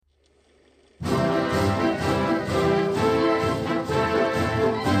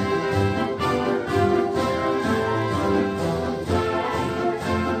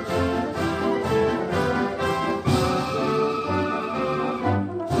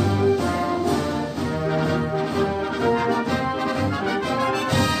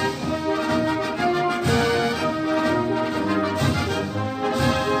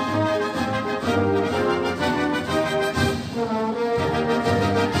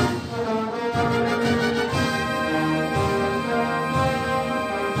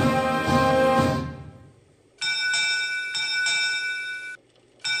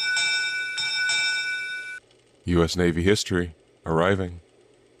U.S. Navy history arriving.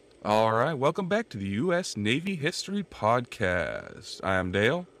 All right, welcome back to the U.S. Navy History Podcast. I am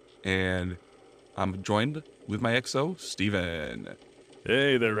Dale, and I'm joined with my XO, Steven.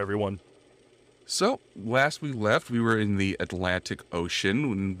 Hey there, everyone. So, last we left, we were in the Atlantic Ocean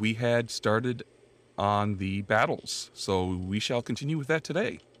when we had started on the battles. So, we shall continue with that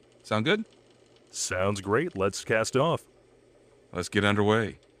today. Sound good? Sounds great. Let's cast off. Let's get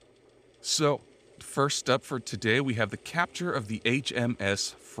underway. So, first up for today, we have the capture of the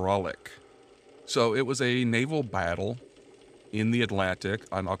HMS Frolic. So, it was a naval battle in the Atlantic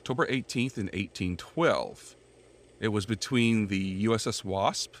on October 18th in 1812. It was between the USS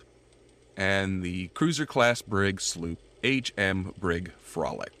Wasp and the cruiser-class brig sloop H.M. Brig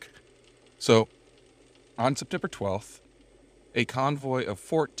Frolic. So, on September 12th, a convoy of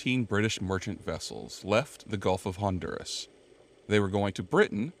 14 British merchant vessels left the Gulf of Honduras. They were going to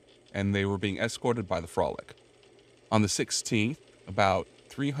Britain, and they were being escorted by the Frolic. On the 16th, about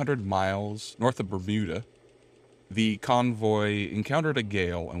 300 miles north of Bermuda, the convoy encountered a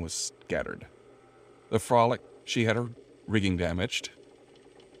gale and was scattered. The Frolic, she had her rigging damaged.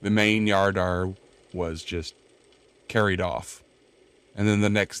 The main yardarm was just carried off. And then the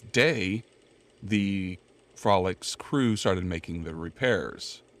next day, the Frolic's crew started making the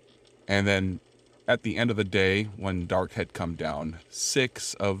repairs. And then at the end of the day, when dark had come down,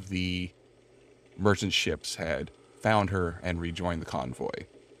 6 of the merchant ships had found her and rejoined the convoy.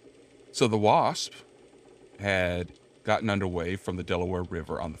 So the Wasp had gotten underway from the Delaware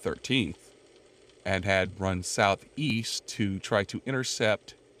River on the 13th and had run southeast to try to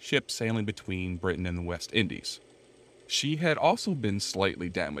intercept ships sailing between Britain and the West Indies. She had also been slightly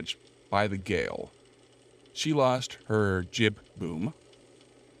damaged by the gale. She lost her jib boom.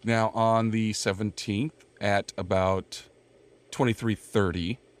 Now, on the 17th, at about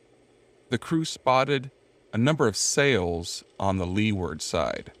 23:30, the crew spotted a number of sails on the leeward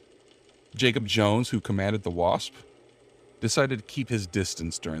side. Jacob Jones, who commanded the Wasp, decided to keep his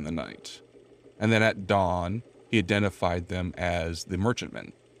distance during the night. And then at dawn, he identified them as the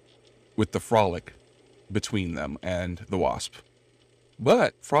merchantmen, with the Frolic between them and the Wasp.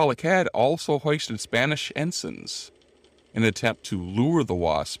 But Frolic had also hoisted Spanish ensigns in an attempt to lure the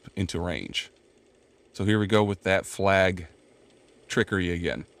Wasp into range. So here we go with that flag trickery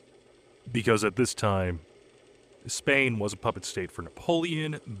again. Because at this time, Spain was a puppet state for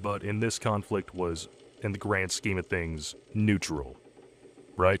Napoleon, but in this conflict was, in the grand scheme of things, neutral.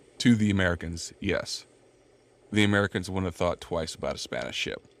 Right? To the Americans, yes. The Americans wouldn't have thought twice about a Spanish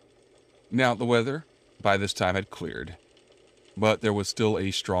ship. Now, the weather by this time had cleared, but there was still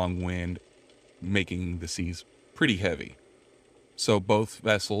a strong wind making the seas pretty heavy. So both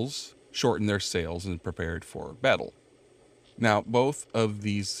vessels shortened their sails and prepared for battle. Now, both of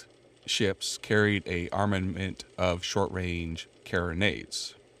these ships carried an armament of short-range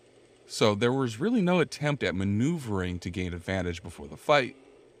carronades. So there was really no attempt at maneuvering to gain advantage before the fight.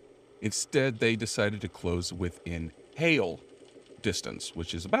 Instead, they decided to close within hail distance,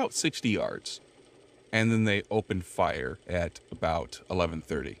 which is about 60 yards. And then they opened fire at about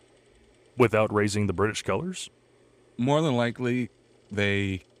 11:30. Without raising the British colors? More than likely,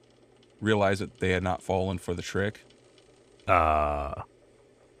 they realized that they had not fallen for the trick. I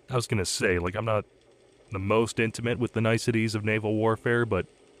was going to say, I'm not the most intimate with the niceties of naval warfare, but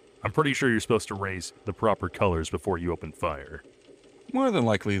I'm pretty sure you're supposed to raise the proper colors before you open fire. More than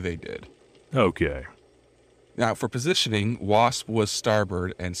likely, they did. Okay. Now, for positioning, Wasp was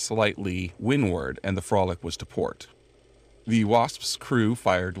starboard and slightly windward, and the Frolic was to port. The Wasp's crew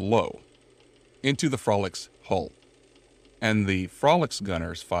fired low into the Frolic's hull, and the Frolic's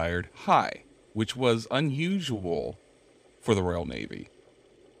gunners fired high, which was unusual for the Royal Navy,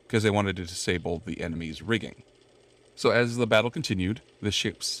 because they wanted to disable the enemy's rigging. So as the battle continued, the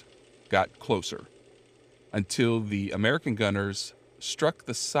ships got closer, until the American gunners struck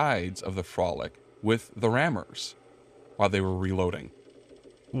the sides of the Frolic with the rammers while they were reloading.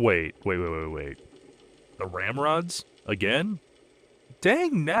 Wait. The ramrods? Again?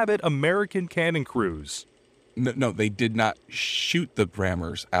 Dang nabbit American cannon crews. No, they did not shoot the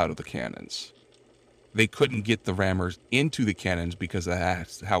rammers out of the cannons. They couldn't get the rammers into the cannons because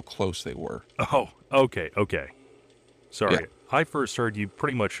that's how close they were. Oh, okay. Sorry. Yeah. I first heard you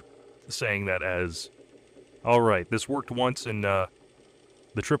pretty much saying that as, all right, this worked once in the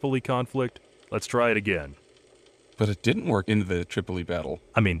Tripoli conflict. Let's try it again. But it didn't work in the Tripoli battle.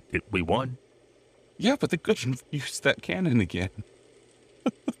 I mean, we won. Yeah, but they couldn't use that cannon again.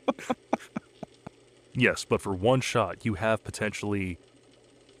 Yes, but for one shot, you have potentially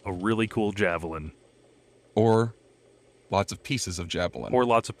a really cool javelin. Or lots of pieces of javelin. Or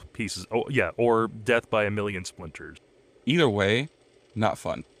lots of pieces. Oh, yeah, or death by a million splinters. Either way, not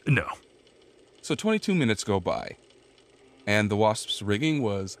fun. No. So 22 minutes go by, and the Wasp's rigging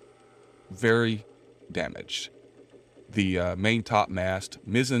was very damaged. The main topmast,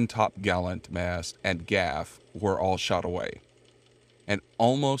 mizzen top gallant mast, and gaff were all shot away, and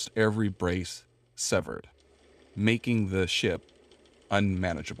almost every brace severed, making the ship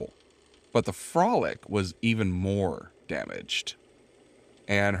unmanageable. But the Frolic was even more damaged,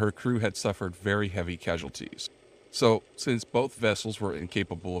 and her crew had suffered very heavy casualties. So, since both vessels were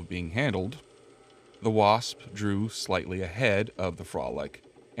incapable of being handled, the Wasp drew slightly ahead of the Frolic,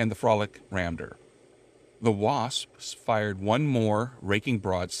 and the Frolic rammed her. The Wasps fired one more raking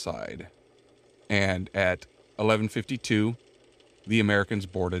broadside, and at 11:52, the Americans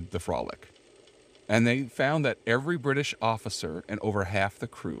boarded the Frolic. And they found that every British officer and over half the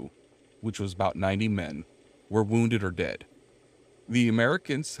crew, which was about 90 men, were wounded or dead. The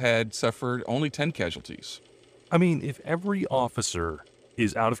Americans had suffered only 10 casualties. I mean, if every officer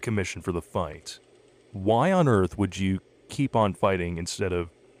is out of commission for the fight, why on earth would you keep on fighting instead of,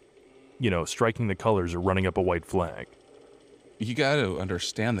 striking the colors or running up a white flag? You got to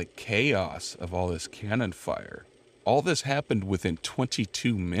understand the chaos of all this cannon fire. All this happened within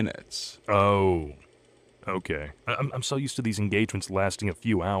 22 minutes. Oh, okay. I'm so used to these engagements lasting a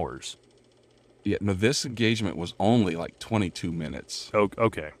few hours. Yeah, no, this engagement was only like 22 minutes. Oh,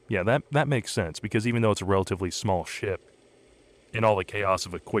 okay. Yeah, that makes sense, because even though it's a relatively small ship, in all the chaos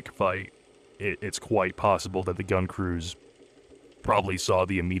of a quick fight, it's quite possible that the gun crews probably saw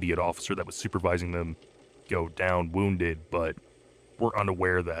the immediate officer that was supervising them go down wounded, but were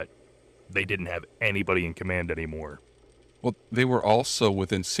unaware that they didn't have anybody in command anymore. Well, they were also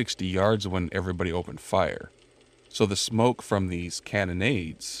within 60 yards when everybody opened fire. So the smoke from these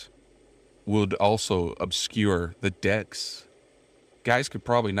cannonades would also obscure the decks. Guys could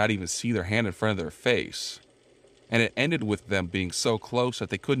probably not even see their hand in front of their face. And it ended with them being so close that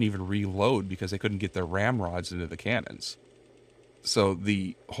they couldn't even reload because they couldn't get their ramrods into the cannons. So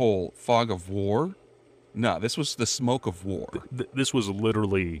the whole fog of war, no, this was the smoke of war. This was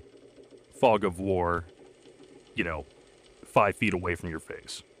literally fog of war, 5 feet away from your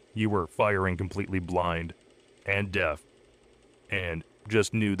face. You were firing completely blind and deaf, and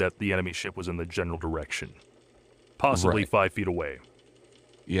just knew that the enemy ship was in the general direction, possibly Right. 5 feet away.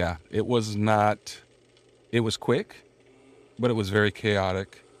 Yeah, it was quick, but it was very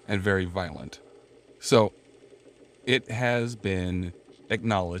chaotic and very violent. So it has been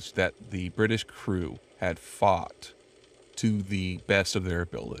acknowledged that the British crew had fought to the best of their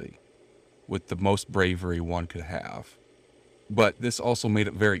ability, with the most bravery one could have. But this also made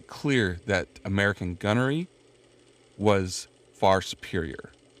it very clear that American gunnery was far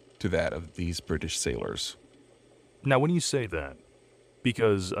superior to that of these British sailors. Now, when you say that,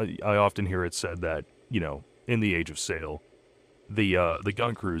 because I often hear it said that, in the Age of Sail, the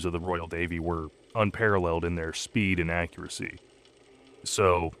gun crews of the Royal Navy were unparalleled in their speed and accuracy.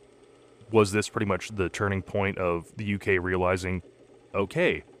 So, was this pretty much the turning point of the UK realizing,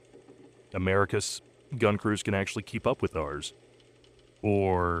 okay, America's gun crews can actually keep up with ours?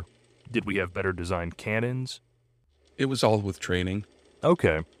 Or did we have better designed cannons? It was all with training.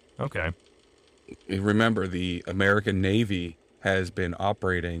 Okay. Remember, the American Navy has been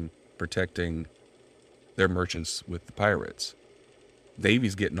operating, protecting their merchants with the pirates.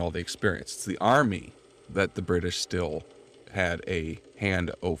 Navy's getting all the experience. It's the Army that the British still had a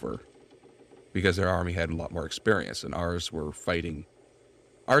hand over, because their Army had a lot more experience, and ours were playing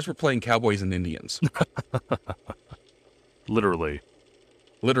cowboys and Indians. Literally.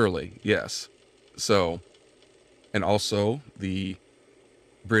 Literally, yes. So, and also the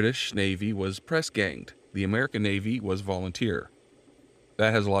British Navy was press ganged. The American Navy was volunteer.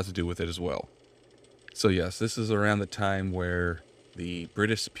 That has a lot to do with it as well. So yes, this is around the time where the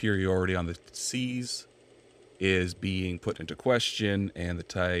British superiority on the seas is being put into question, and the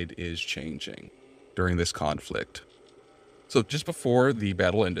tide is changing during this conflict. So just before the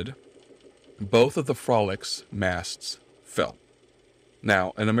battle ended, both of the Frolic's masts fell.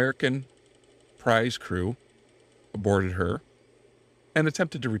 Now, an American prize crew boarded her and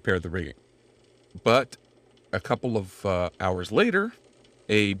attempted to repair the rigging. But a couple of hours later,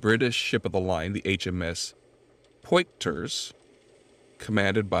 a British ship of the line, the HMS Poictiers,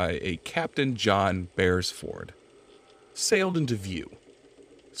 commanded by a Captain John Beresford, sailed into view.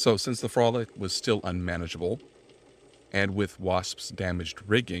 So since the Frolic was still unmanageable, and with Wasp's damaged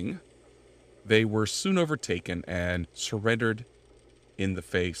rigging, they were soon overtaken and surrendered in the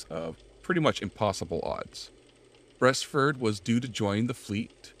face of pretty much impossible odds. Beresford was due to join the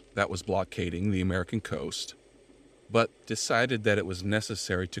fleet that was blockading the American coast, but decided that it was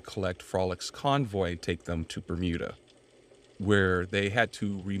necessary to collect Frolick's convoy and take them to Bermuda, where they had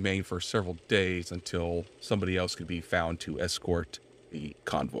to remain for several days until somebody else could be found to escort the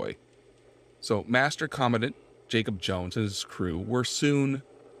convoy. So Master Commandant Jacob Jones and his crew were soon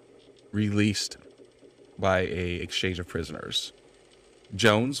released by a exchange of prisoners.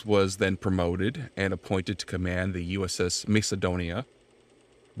 Jones was then promoted and appointed to command the USS Macedonia,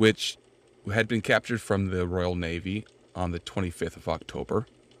 which had been captured from the Royal Navy on the 25th of October.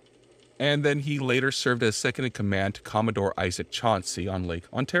 And then he later served as second in command to Commodore Isaac Chauncey on Lake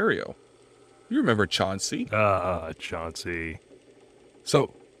Ontario. You remember Chauncey? Chauncey.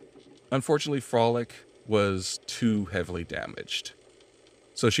 So, unfortunately, Frolic was too heavily damaged.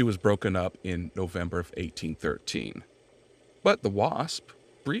 So she was broken up in November of 1813. But the Wasp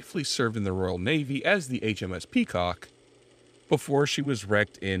briefly served in the Royal Navy as the HMS Peacock before she was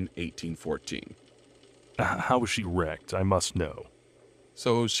wrecked in 1814. How was she wrecked? I must know.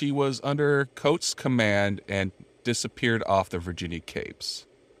 So she was under Coates' command and disappeared off the Virginia Capes.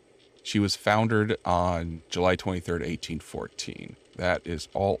 She was foundered on July 23rd, 1814. That is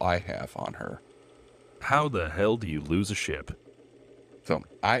all I have on her. How the hell do you lose a ship? So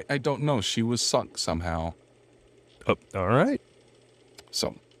I don't know. She was sunk somehow. Oh, all right.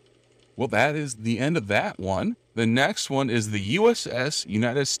 So, well, that is the end of that one. The next one is the USS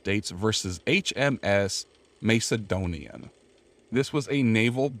United States versus HMS Macedonian. This was a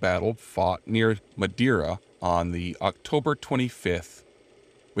naval battle fought near Madeira on the October 25th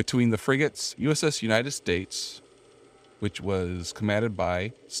between the frigates USS United States, which was commanded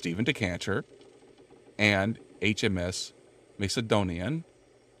by Stephen Decanter, and HMS Macedonian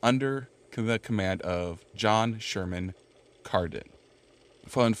under the command of John Sherman Carden.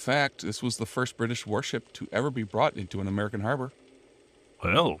 Fun fact, this was the first British warship to ever be brought into an American harbor.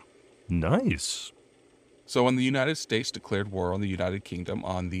 Well, nice. So when the United States declared war on the United Kingdom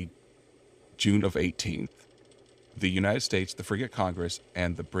on the June of 18th, the United States, the frigate Congress,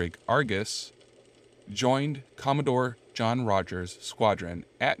 and the brig Argus joined Commodore John Rogers' squadron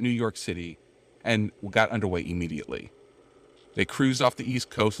at New York City and got underway immediately. They cruised off the East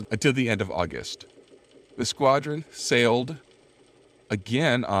Coast until the end of August. The squadron sailed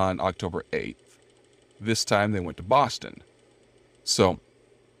again on October 8th. This time they went to Boston. So,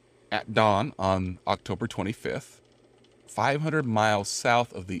 at dawn on October 25th, 500 miles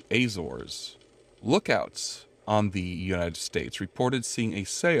south of the Azores, lookouts on the United States reported seeing a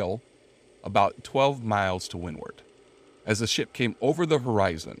sail about 12 miles to windward. As the ship came over the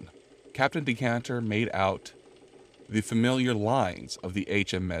horizon, Captain Decanter made out the familiar lines of the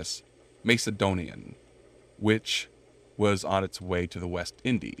HMS Macedonian, which was on its way to the West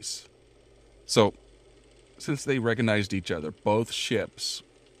Indies. So, since they recognized each other, both ships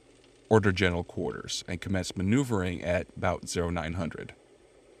ordered general quarters and commenced maneuvering at about 0900.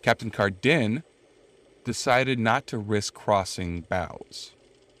 Captain Carden decided not to risk crossing bows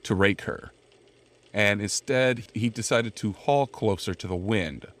to rake her, and instead he decided to haul closer to the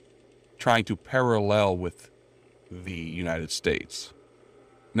wind, trying to parallel with the United States.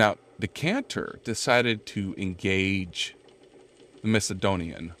 Now, Decanter decided to engage the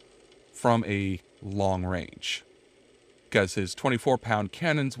Macedonian from a long range, because his 24-pound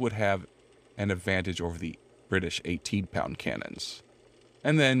cannons would have an advantage over the British 18-pound cannons,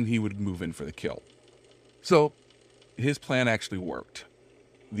 and then he would move in for the kill. So his plan actually worked.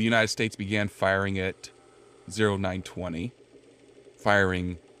 The United States began firing at 0920,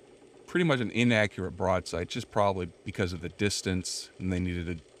 firing pretty much an inaccurate broadside, just probably because of the distance, and they needed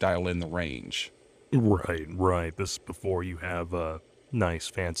to dial in the range. Right. This is before you have nice,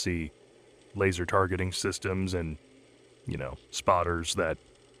 fancy laser targeting systems and, spotters that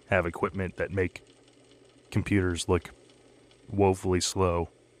have equipment that make computers look woefully slow.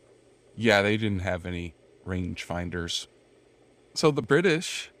 Yeah, they didn't have any range finders. So the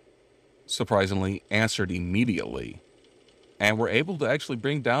British, surprisingly, answered immediately and were able to actually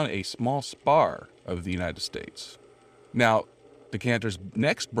bring down a small spar of the United States. Now, Decanter's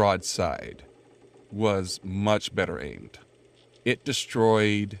next broadside was much better aimed. It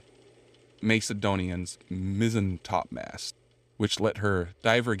destroyed Macedonian's mizzen topmast, which let her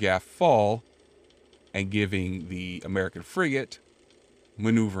diver gaff fall and giving the American frigate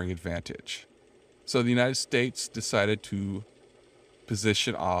maneuvering advantage. So the United States decided to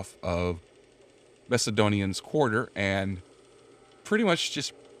position off of Macedonian's quarter and pretty much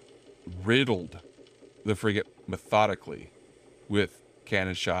just riddled the frigate methodically with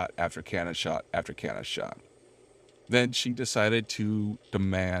cannon shot after cannon shot after cannon shot. Then she decided to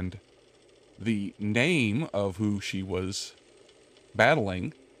demand the name of who she was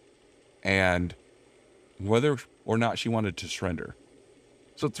battling, and whether or not she wanted to surrender.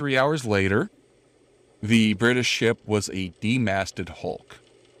 So 3 hours later, the British ship was a demasted hulk.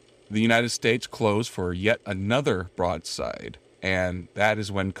 The United States closed for yet another broadside, and that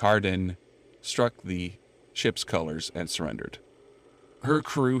is when Carden struck the ship's colors and surrendered. Her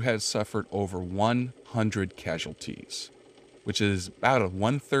crew had suffered over 100 casualties, which is about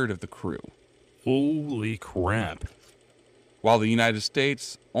 1/3 of the crew, Holy crap. while the United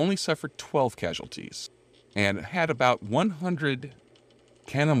States only suffered 12 casualties and had about 100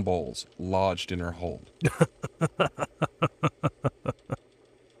 cannonballs lodged in her hold.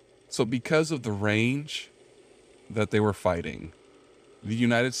 So because of the range that they were fighting, the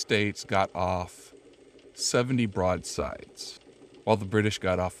United States got off 70 broadsides, while the British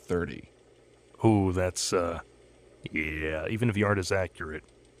got off 30. Ooh, that's, yeah, even if you aren't as accurate.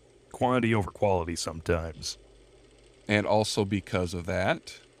 Quantity over quality sometimes. And also because of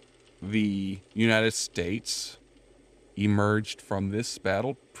that, the United States emerged from this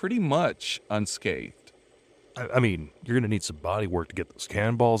battle pretty much unscathed. I mean, you're going to need some body work to get those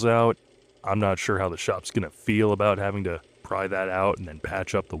cannonballs out. I'm not sure how the shop's going to feel about having to pry that out and then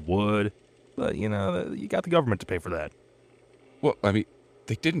patch up the wood. But, you know, you got the government to pay for that. Well, I mean,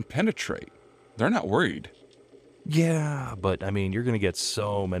 they didn't penetrate. They're not worried. Yeah, but, I mean, you're going to get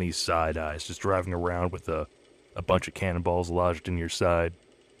so many side eyes just driving around with a bunch of cannonballs lodged in your side.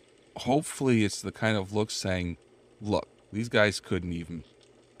 Hopefully it's the kind of look saying, look, these guys couldn't even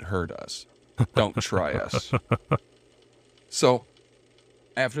hurt us. Don't try us. So,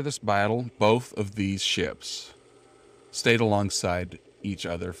 after this battle, both of these ships stayed alongside each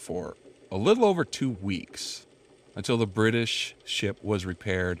other for a little over 2 weeks until the British ship was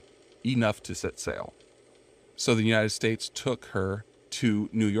repaired enough to set sail. So the United States took her to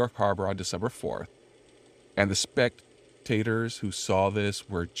New York Harbor on December 4th, and the spectators who saw this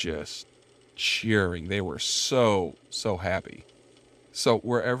were just cheering. They were so happy. So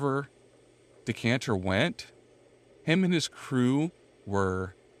wherever Decanter went, him and his crew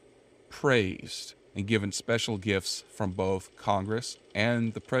were praised and given special gifts from both Congress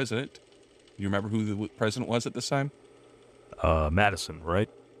and the president. You remember who the president was at this time? Madison, right?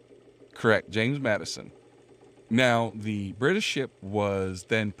 Correct, James Madison. Now, the British ship was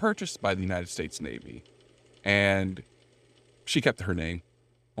then purchased by the United States Navy, and she kept her name,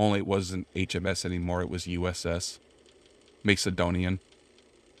 only it wasn't HMS anymore, it was USS Macedonian,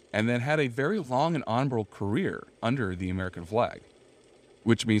 and then had a very long and honorable career under the American flag,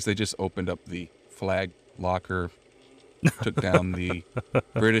 which means they just opened up the flag locker, took down the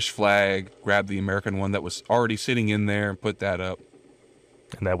British flag, grabbed the American one that was already sitting in there and put that up.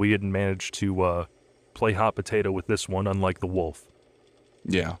 And that we didn't manage to play hot potato with this one, unlike the Wolf.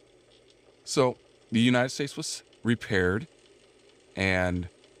 Yeah. So the United States was repaired and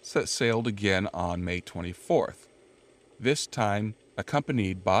set sailed again on May 24th, this time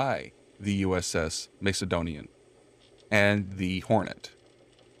accompanied by the USS Macedonian and the Hornet.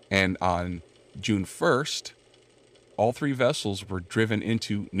 And on June 1st, all three vessels were driven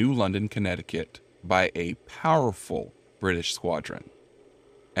into New London, Connecticut by a powerful British squadron.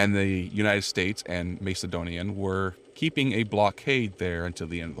 And the United States and Macedonian were keeping a blockade there until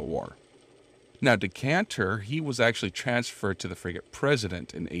the end of the war. Now, Decanter, he was actually transferred to the frigate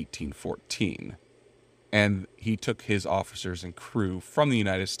President in 1814, and he took his officers and crew from the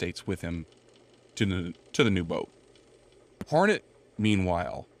United States with him to the new boat. Hornet,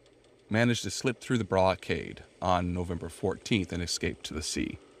 meanwhile, managed to slip through the blockade on November 14th and escape to the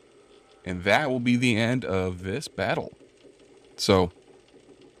sea. And that will be the end of this battle. So,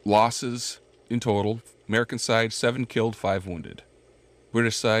 losses in total, American side, 7 killed, 5 wounded.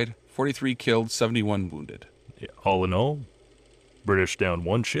 British side, 43 killed, 71 wounded. Yeah, all in all, British down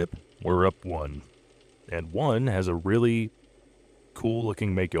 1 ship, we're up 1. And 1 has a really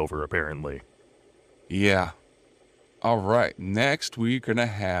cool-looking makeover, apparently. Yeah. All right, next we're going to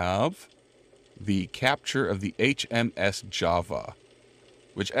have the capture of the HMS Java,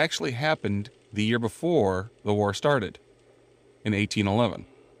 which actually happened the year before the war started, in 1811.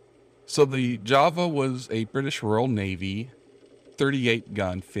 So the Java was a British Royal Navy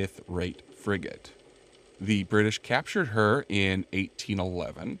 38-gun fifth-rate frigate. The British captured her in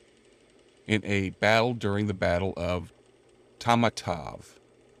 1811 in a battle during the Battle of Tamatave.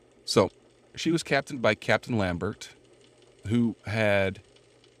 So she was captained by Captain Lambert, who had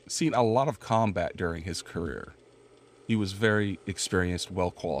seen a lot of combat during his career. He was very experienced,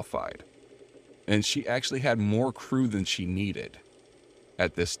 well qualified. And she actually had more crew than she needed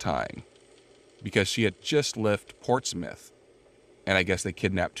at this time because she had just left Portsmouth, and I guess they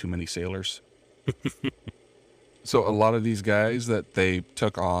kidnapped too many sailors. So a lot of these guys that they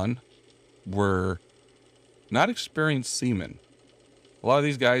took on were not experienced seamen. A lot of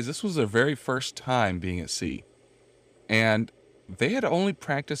these guys, this was their very first time being at sea. And they had only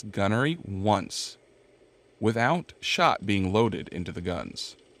practiced gunnery once, without shot being loaded into the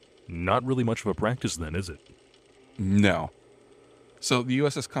guns. Not really much of a practice then, is it? No. So the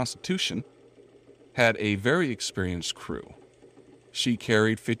USS Constitution had a very experienced crew. She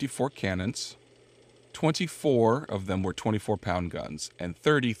carried 54 cannons, 24 of them were 24-pound guns, and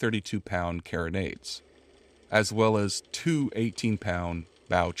 30 32-pound carronades, as well as two 18-pound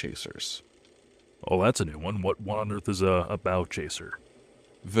bow chasers. Oh, that's a new one. What on earth is a bow chaser?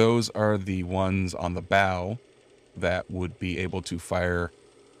 Those are the ones on the bow that would be able to fire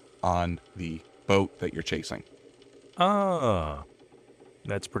on the boat that you're chasing. Ah,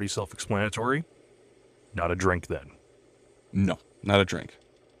 that's pretty self-explanatory. Not a drink then. No, not a drink.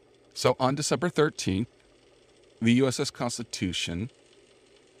 So on December 13th, the USS Constitution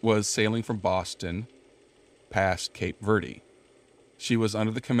was sailing from Boston past Cape Verde. She was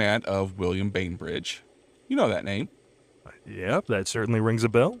under the command of William Bainbridge. You know that name. Yep, that certainly rings a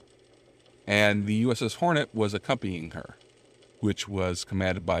bell. And the USS Hornet was accompanying her, which was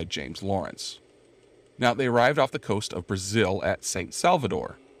commanded by James Lawrence. Now, they arrived off the coast of Brazil at St.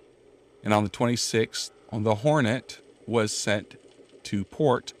 Salvador. And on the 26th, the Hornet was sent to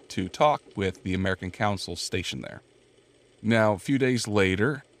port to talk with the American consul stationed there. Now, a few days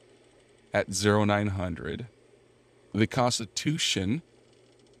later, at 0900, the Constitution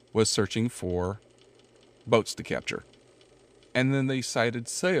was searching for boats to capture. And then they sighted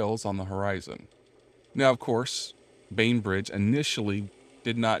sails on the horizon. Now, of course, Bainbridge initially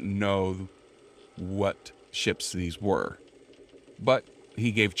did not know what ships these were, but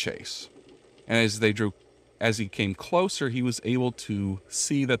he gave chase. And as he came closer, he was able to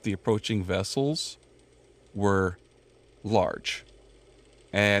see that the approaching vessels were large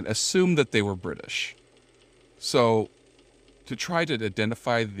and assumed that they were British. So, to try to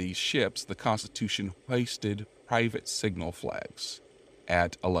identify these ships, the Constitution hoisted private signal flags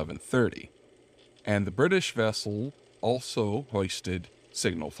at 11:30, and the British vessel also hoisted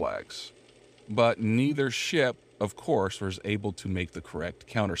signal flags. But neither ship, of course, was able to make the correct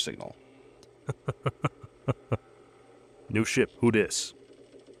countersignal. New ship, who dis?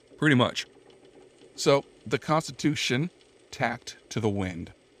 Pretty much. So the Constitution tacked to the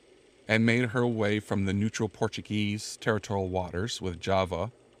wind and made her way from the neutral Portuguese territorial waters, with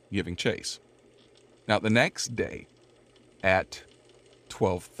Java giving chase. Now, the next day at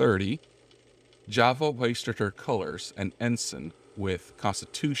 12:30, Java hoisted her colors and ensign, with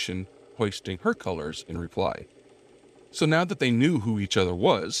Constitution hoisting her colors in reply. So now that they knew who each other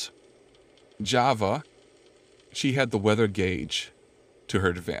was, Java, she had the weather gauge to her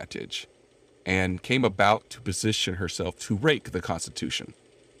advantage and came about to position herself to rake the Constitution.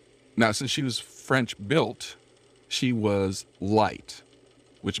 Now, since she was French built, she was light,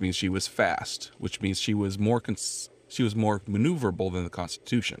 which means she was fast, which means she was more maneuverable than the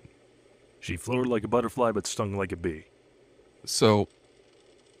Constitution. She floated like a butterfly but stung like a bee. So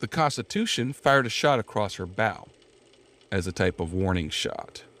the Constitution fired a shot across her bow as a type of warning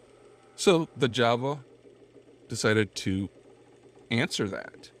shot. So the Java decided to answer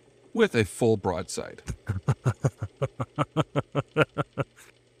that with a full broadside.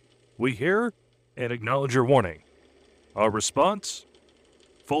 We hear and acknowledge your warning. Our response?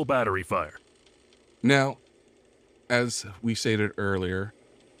 Full battery fire. Now, as we stated earlier,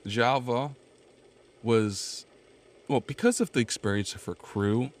 Java was, well, because of the experience of her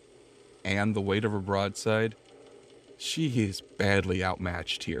crew and the weight of her broadside, she is badly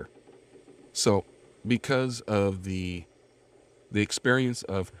outmatched here. So, because of the experience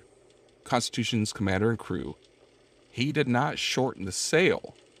of Constitution's commander and crew, he did not shorten the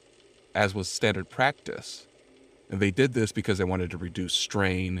sail, as was standard practice. And they did this because they wanted to reduce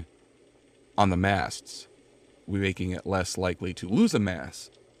strain on the masts, making it less likely to lose a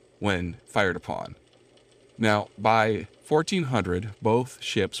mast when fired upon. Now, by 1400, both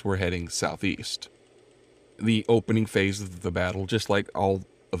ships were heading southeast. The opening phase of the battle, just like all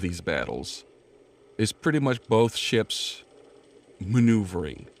of these battles, is pretty much both ships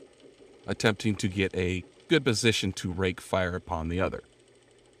maneuvering, attempting to get a good position to rake fire upon the other.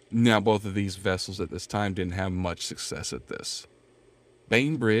 Now, both of these vessels at this time didn't have much success at this.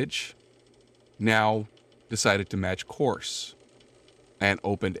 Bainbridge now decided to match course and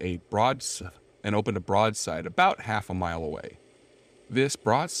opened a broadside about half a mile away. This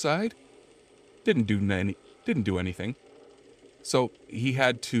broadside didn't do anything, so he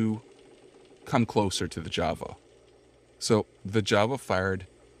had to come closer to the Java. So the Java fired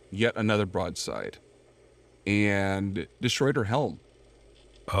yet another broadside and destroyed her helm.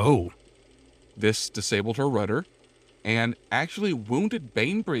 Oh. This disabled her rudder and actually wounded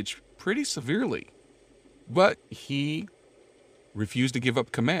Bainbridge pretty severely. But he refused to give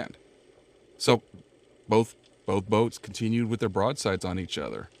up command. So both boats continued with their broadsides on each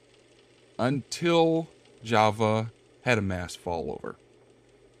other until Java had a mast fall over.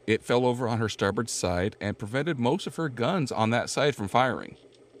 It fell over on her starboard side and prevented most of her guns on that side from firing.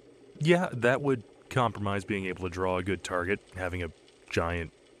 Yeah, that would compromise being able to draw a good target, having a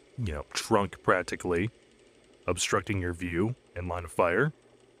giant, trunk practically obstructing your view and line of fire.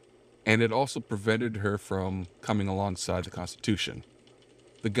 And it also prevented her from coming alongside the Constitution.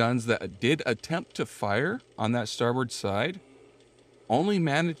 The guns that did attempt to fire on that starboard side only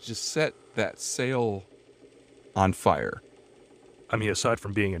managed to set that sail on fire. I mean, aside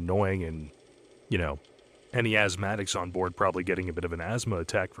from being annoying and, any asthmatics on board probably getting a bit of an asthma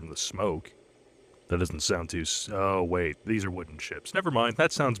attack from the smoke. That doesn't sound too... Oh, wait, these are wooden ships. Never mind,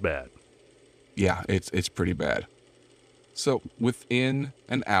 that sounds bad. Yeah, it's pretty bad. So within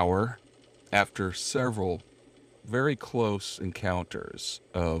an hour, after several very close encounters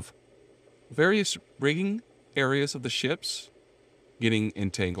of various rigging areas of the ships getting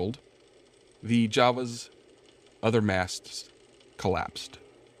entangled, the Java's other masts collapsed.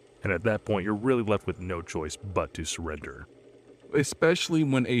 And at that point, you're really left with no choice but to surrender. Especially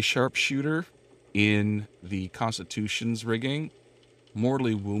when a sharpshooter in the Constitution's rigging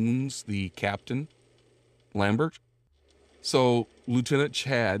mortally wounds the captain, Lambert. So Lieutenant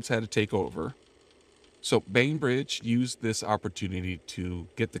Chads had to take over. So Bainbridge used this opportunity to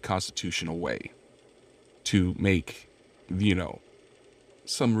get the Constitution away, to make,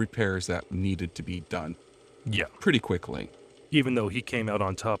 some repairs that needed to be done. Yeah. Pretty quickly. Even though he came out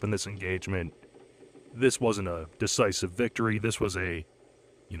on top in this engagement, this wasn't a decisive victory. This was a,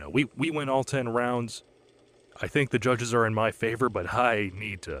 we win all 10 rounds. I think the judges are in my favor, but I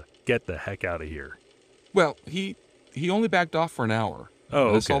need to get the heck out of here. Well, he only backed off for an hour.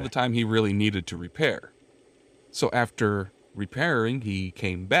 Oh, That's okay. all the time he really needed to repair. So after repairing, he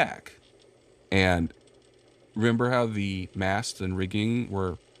came back. And remember how the masts and rigging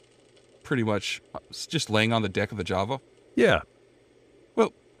were pretty much just laying on the deck of the Java? Yeah.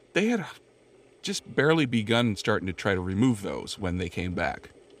 Well, they had just barely begun starting to try to remove those when they came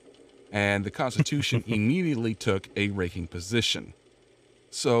back. And the Constitution immediately took a raking position.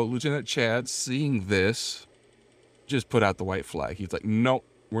 So Lieutenant Chad, seeing this, just put out the white flag. He's like, nope,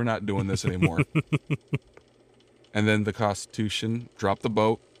 we're not doing this anymore. And then the Constitution dropped the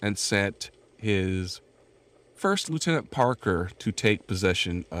boat and sent his first Lieutenant Parker to take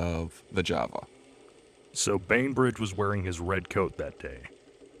possession of the Java. So Bainbridge was wearing his red coat that day.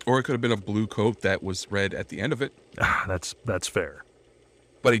 Or it could have been a blue coat that was red at the end of it. That's fair.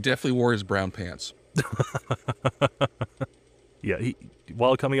 But he definitely wore his brown pants. Yeah,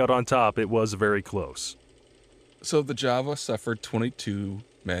 while coming out on top, it was very close. So the Java suffered 22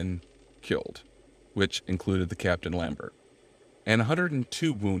 men killed, which included the Captain Lambert, and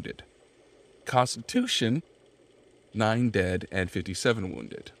 102 wounded. Constitution, 9 dead and 57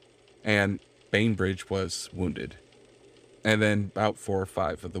 wounded. And Bainbridge was wounded. And then about 4 or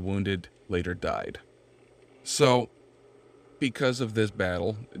 5 of the wounded later died. So, because of this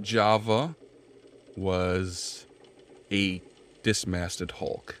battle, Java was a dismasted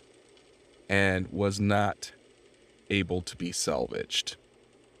hulk and was not able to be salvaged.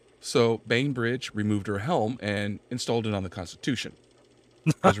 So Bainbridge removed her helm and installed it on the Constitution.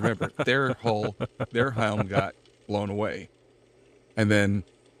 Because remember, their helm got blown away. And then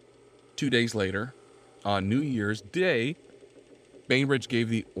 2 days later, on New Year's Day, Bainbridge gave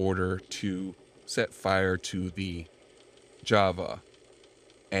the order to set fire to the Java,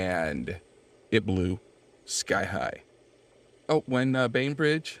 and it blew sky high. Oh, when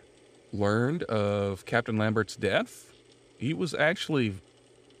Bainbridge learned of Captain Lambert's death, he was actually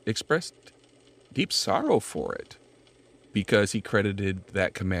expressed deep sorrow for it, because he credited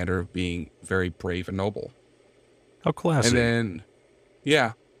that commander of being very brave and noble. How classy. And then,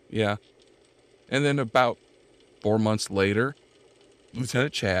 yeah. And then about 4 months later,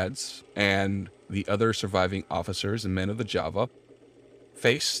 Lieutenant Chads and the other surviving officers and men of the Java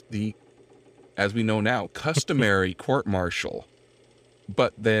faced the, as we know now, customary court-martial,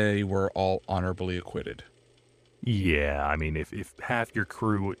 but they were all honorably acquitted. Yeah, I mean, if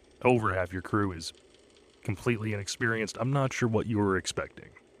over half your crew is completely inexperienced, I'm not sure what you were expecting.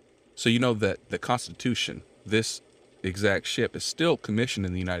 So you know that the Constitution, this exact ship, is still commissioned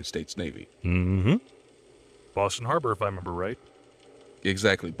in the United States Navy. Mm-hmm. Boston Harbor, if I remember right.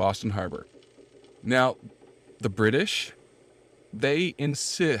 Exactly, Boston Harbor. Now, the British, they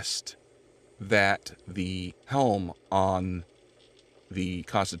insist that the helm on the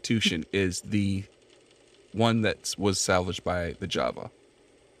Constitution is the one that was salvaged by the Java,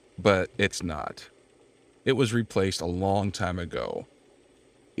 but it's not. It was replaced a long time ago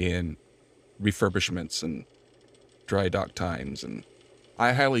in refurbishments and dry dock times, and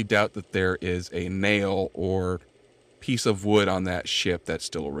I highly doubt that there is a nail or piece of wood on that ship that's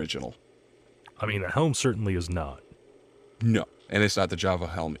still original. I mean, the helm certainly is not. No, and it's not the Java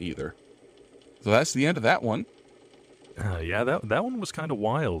helm either. So that's the end of that one. Yeah, that one was kind of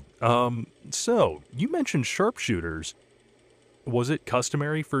wild. So, you mentioned sharpshooters. Was it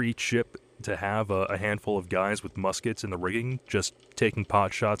customary for each ship to have a handful of guys with muskets in the rigging, just taking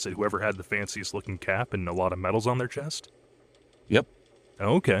pot shots at whoever had the fanciest looking cap and a lot of medals on their chest? Yep.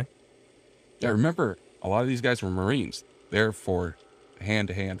 Okay. Yeah, remember, a lot of these guys were Marines. They're for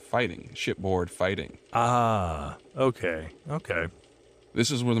hand-to-hand fighting, shipboard fighting. Ah, okay. This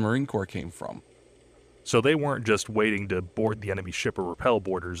is where the Marine Corps came from. So they weren't just waiting to board the enemy ship or repel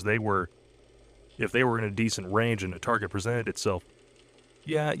boarders. They were, if they were in a decent range and a target presented itself,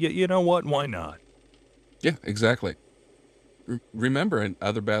 yeah, you know what? Why not? Yeah, exactly. Remember, in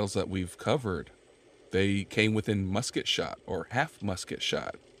other battles that we've covered, they came within musket shot or half musket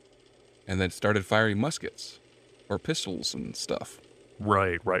shot, and then started firing muskets or pistols and stuff.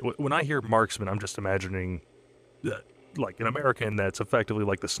 Right. When I hear marksman, I'm just imagining like an American that's effectively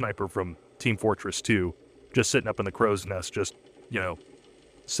like the sniper from Team Fortress 2, just sitting up in the crow's nest, just,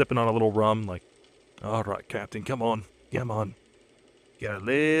 sipping on a little rum, like, all right, Captain, come on. Get a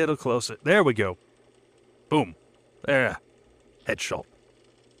little closer. There we go. Boom. There. Headshot.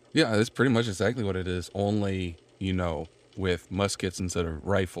 Yeah, that's pretty much exactly what it is, only, with muskets instead of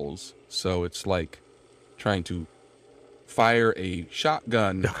rifles. So it's like trying to fire a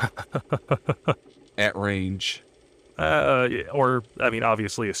shotgun at range. Or, I mean,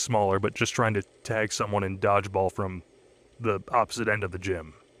 obviously a smaller, but just trying to tag someone in dodgeball from the opposite end of the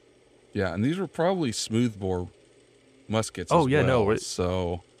gym. Yeah, and these were probably smoothbore muskets Oh, as yeah, well. no.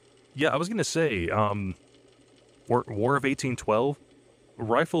 So, Yeah, I was going to say, War of 1812,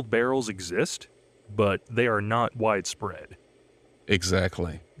 rifled barrels exist, but they are not widespread.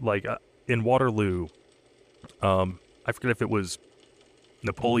 exactly. Like, in Waterloo, I forget if it was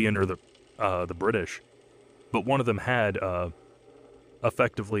Napoleon or the British, but one of them had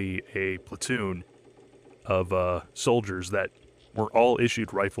effectively a platoon of soldiers that were all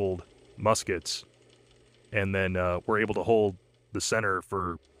issued rifled muskets, and then were able to hold the center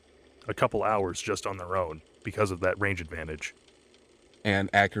for a couple hours just on their own because of that range advantage. And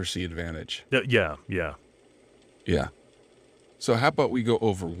accuracy advantage. Yeah. Yeah. So how about we go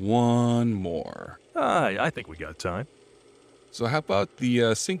over one more? I think we got time. So how about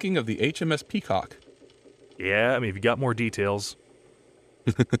the sinking of the HMS Peacock? Yeah, I mean, if you got more details.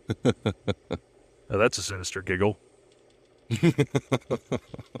 Oh, that's a sinister giggle.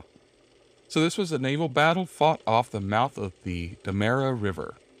 So this was a naval battle fought off the mouth of the Damara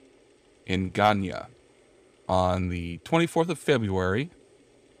River in Ganya on the 24th of February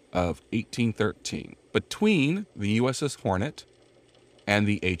of 1813 between the USS Hornet and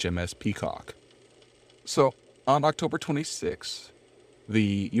the HMS Peacock. So on October 26,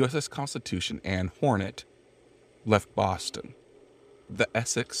 the USS Constitution and Hornet left Boston. The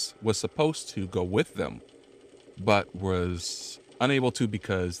Essex was supposed to go with them, but was unable to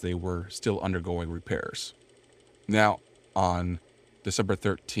because they were still undergoing repairs. Now, on December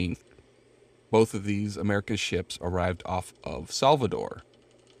 13th, both of these American ships arrived off of Salvador,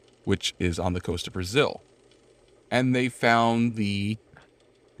 which is on the coast of Brazil. And they found the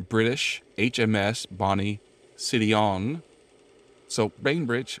British HMS Bonnie Sidion. So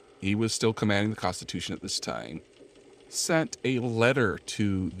Bainbridge, he was still commanding the Constitution at this time, sent a letter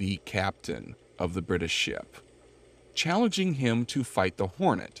to the captain of the British ship, challenging him to fight the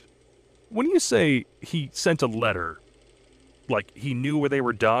Hornet. When you say he sent a letter, like he knew where they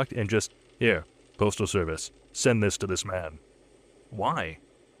were docked and just, here, Postal Service, send this to this man. Why?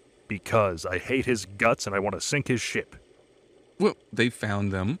 Because I hate his guts and I want to sink his ship. Well, they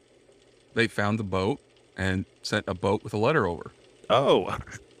found them. They found the boat and sent a boat with a letter over. Oh,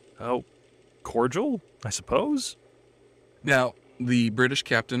 cordial, I suppose? Now, the British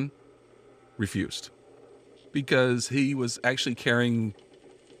captain refused because he was actually carrying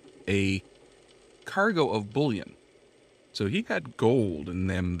a cargo of bullion. So he had gold in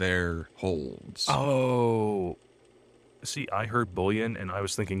them there holds. Oh. See, I heard bullion and I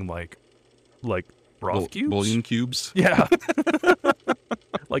was thinking like broth cubes? Bullion cubes? Yeah.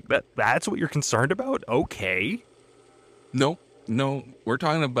 Like that's what you're concerned about? Okay. No, we're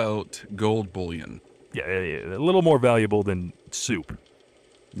talking about gold bullion. Yeah, a little more valuable than soup.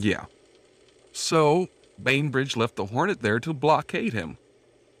 Yeah. So Bainbridge left the Hornet there to blockade him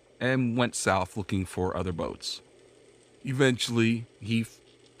and went south looking for other boats. Eventually, he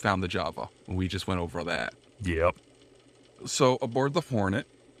found the Java. We just went over that. Yep. So, aboard the Hornet,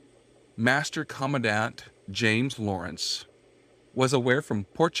 Master Commandant James Lawrence was aware from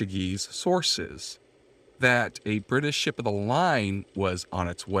Portuguese sources that a British ship of the line was on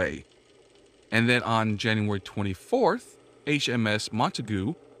its way. And then on January 24th, HMS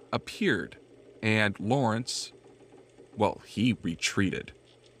Montagu appeared, and Lawrence, well, he retreated.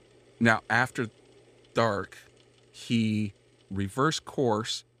 Now, after dark, he reversed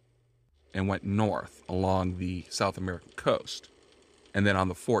course and went north along the South American coast. And then on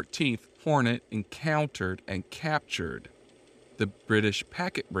the 14th, Hornet encountered and captured the British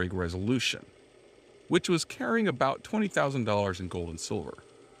packet brig Resolution, which was carrying about $20,000 in gold and silver.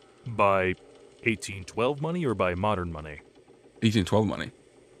 By 1812 money or by modern money? 1812 money.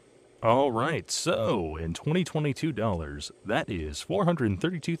 All right, so in 2022 dollars, that is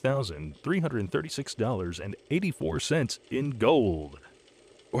 $432,336.84 in gold.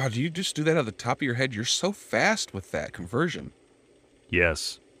 Wow, do you just do that at the top of your head? You're so fast with that conversion.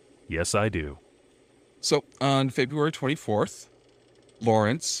 Yes, I do. So on February 24th,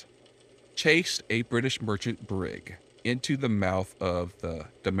 Lawrence chased a British merchant brig into the mouth of the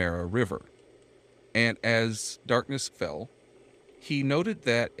Demerara River. And as darkness fell, he noted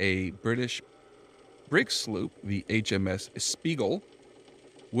that a British brig sloop, the HMS Spiegel,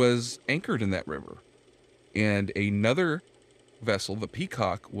 was anchored in that river. And another vessel, the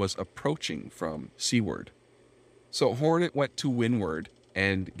Peacock, was approaching from seaward. So Hornet went to windward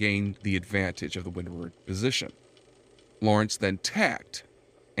and gained the advantage of the windward position. Lawrence then tacked,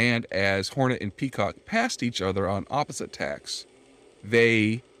 and as Hornet and Peacock passed each other on opposite tacks,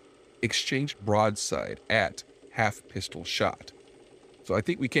 they exchanged broadside at half-pistol shot. So I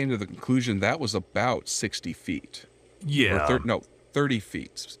think we came to the conclusion that was about 60 feet. Yeah. 30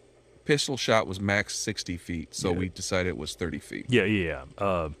 feet. Pistol shot was max 60 feet, so we decided it was 30 feet. Yeah.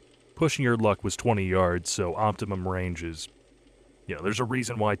 Pushing your luck was 20 yards, so optimum range is, there's a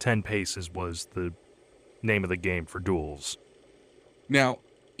reason why 10 paces was the name of the game for duels. Now,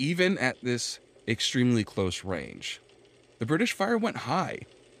 even at this extremely close range, the British fire went high.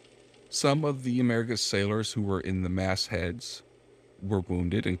 Some of the America's sailors who were in the mastheads were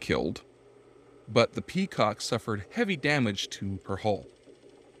wounded and killed, but the Peacock suffered heavy damage to her hull.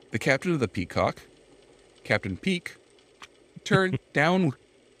 The captain of the Peacock, Captain Peak, turned downwind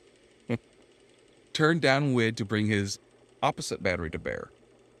to bring his opposite battery to bear,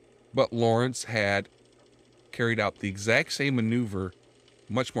 but Lawrence had carried out the exact same maneuver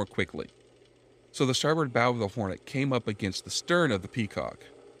much more quickly. So the starboard bow of the Hornet came up against the stern of the Peacock.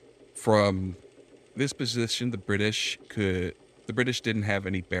 From this position, the British didn't have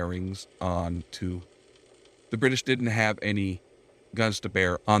any bearings the British didn't have any guns to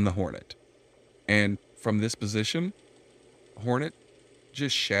bear on the Hornet. And from this position, Hornet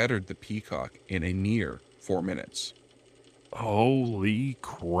just shattered the Peacock in a near 4 minutes. Holy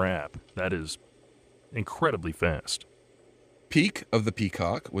crap. That is incredibly fast. Peak of the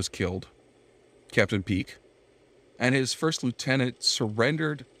Peacock was killed, Captain Peak, and his first lieutenant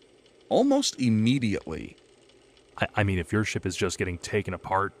surrendered almost immediately. I mean, if your ship is just getting taken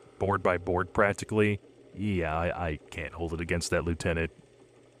apart, board by board practically, I can't hold it against that lieutenant.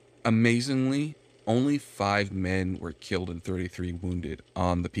 Amazingly, only 5 men were killed and 33 wounded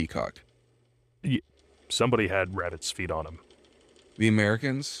on the Peacock. Somebody had rabbit's feet on him. The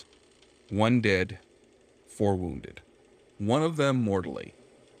Americans, 1 dead, 4 wounded. One of them mortally,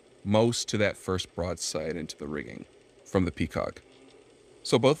 most to that first broadside into the rigging from the Peacock.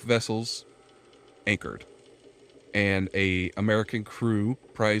 So both vessels anchored, and a American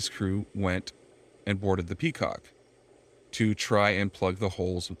prize crew, went and boarded the Peacock to try and plug the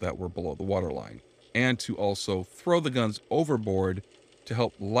holes that were below the waterline, and to also throw the guns overboard to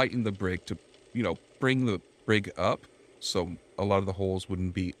help lighten the brig to, bring the brig up so a lot of the holes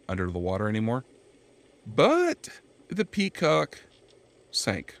wouldn't be under the water anymore. But the Peacock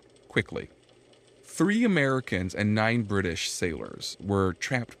sank quickly. 3 Americans and 9 British sailors were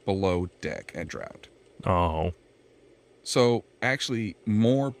trapped below deck and drowned. Oh. So actually,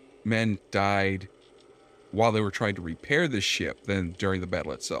 more men died while they were trying to repair the ship than during the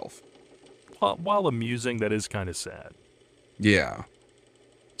battle itself. While amusing, that is kind of sad. Yeah.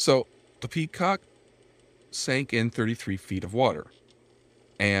 So the Peacock sank in 33 feet of water,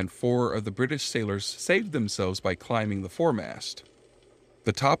 and 4 of the British sailors saved themselves by climbing the foremast.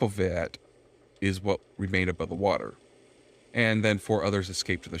 The top of it is what remained above the water, and then 4 others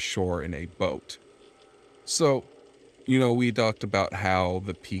escaped to the shore in a boat. So We talked about how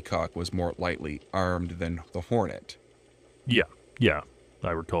the Peacock was more lightly armed than the Hornet. Yeah,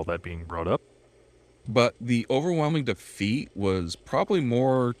 I recall that being brought up. But the overwhelming defeat was probably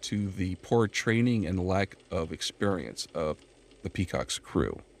more to the poor training and lack of experience of the Peacock's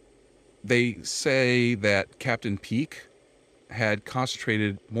crew. They say that Captain Peak had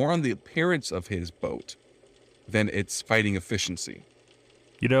concentrated more on the appearance of his boat than its fighting efficiency.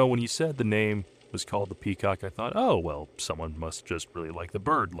 When you said the name was called the Peacock, I thought, oh, well, someone must just really like the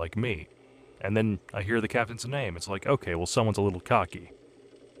bird, like me. And then I hear the captain's name. It's like, okay, well, someone's a little cocky.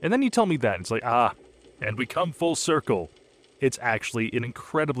 And then you tell me that, and it's like, and we come full circle. It's actually an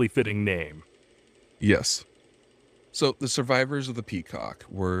incredibly fitting name. Yes. So the survivors of the Peacock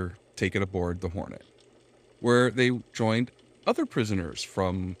were taken aboard the Hornet, where they joined other prisoners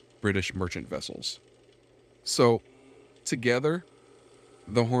from British merchant vessels. So together,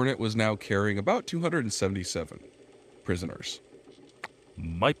 the Hornet was now carrying about 277 prisoners.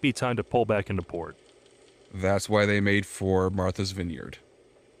 Might be time to pull back into port. That's why they made for Martha's Vineyard,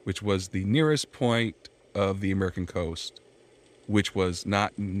 which was the nearest point of the American coast, which was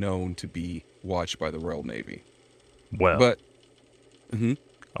not known to be watched by the Royal Navy. Well, But,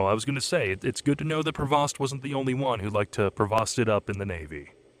 I was going to say, it's good to know that Prevost wasn't the only one who liked to Prevost it up in the Navy.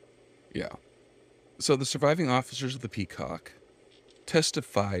 yeah. So the surviving officers of the Peacock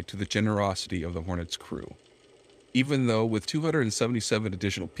testified to the generosity of the Hornet's crew. Even though with 277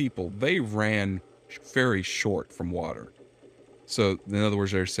 additional people, they ran very short from water. So, in other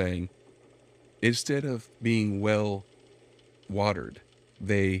words, they're saying, instead of being well watered,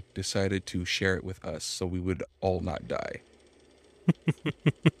 they decided to share it with us so we would all not die.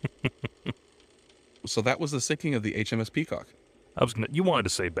 So that was the sinking of the HMS Peacock. You wanted to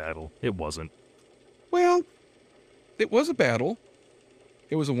say battle. It wasn't. Well, it was a battle.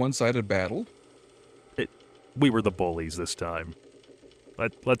 It was a one-sided battle. We were the bullies this time.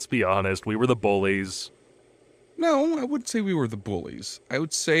 Let's be honest, we were the bullies. No, I wouldn't say we were the bullies. I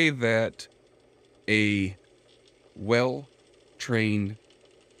would say that a well-trained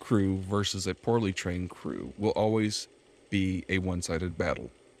crew versus a poorly trained crew will always be a one-sided battle.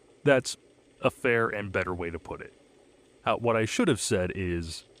 That's a fair and better way to put it. What I should have said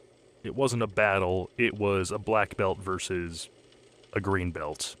is, it wasn't a battle, it was a black belt versus a green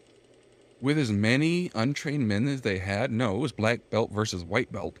belt. With as many untrained men as they had, no, it was black belt versus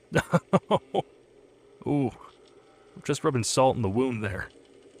white belt. Ooh, just rubbing salt in the wound there.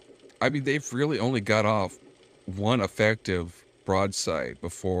 I mean, they've really only got off one effective broadside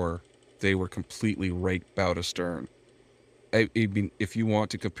before they were completely raked bow to stern. I mean, if you want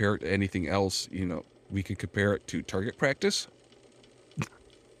to compare it to anything else, we can compare it to target practice.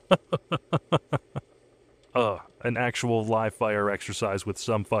 An actual live fire exercise with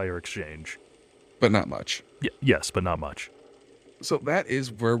some fire exchange. But not much. Yes, but not much. So that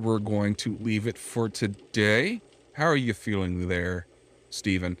is where we're going to leave it for today. How are you feeling there,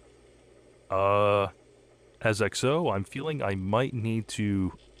 Stephen? As XO, I'm feeling I might need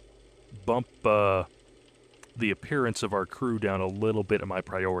to bump the appearance of our crew down a little bit of my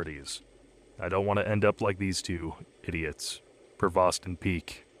priorities. I don't want to end up like these two idiots, Prevost and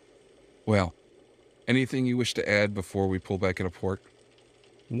Peak. Well, anything you wish to add before we pull back into port?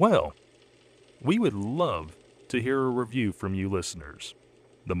 Well, we would love to hear a review from you listeners.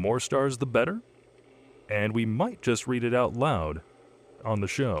 The more stars, the better, and we might just read it out loud on the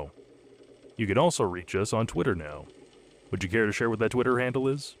show. You can also reach us on Twitter now. Would you care to share what that Twitter handle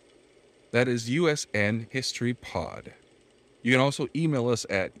is? That is USN History Pod. You can also email us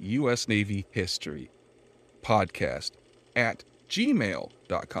at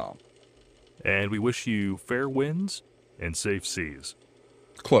usnavyhistorypodcast@gmail.com. And we wish you fair winds and safe seas.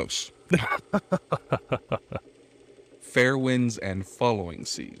 Close. Fair winds and following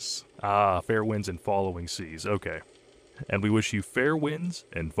seas. Fair winds and following seas. Okay. And we wish you fair winds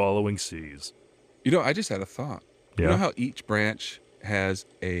and following seas. I just had a thought. Yeah. You know how each branch has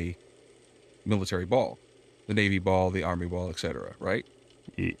a military ball? The Navy ball, the Army ball, etc., right?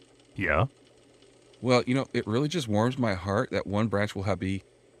 Yeah. Well, it really just warms my heart that one branch will be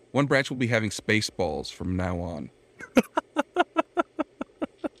having space balls from now on.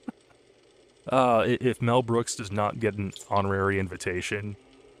 If Mel Brooks does not get an honorary invitation,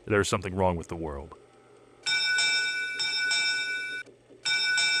 there's something wrong with the world.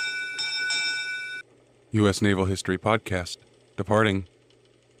 U.S. Naval History Podcast. Departing.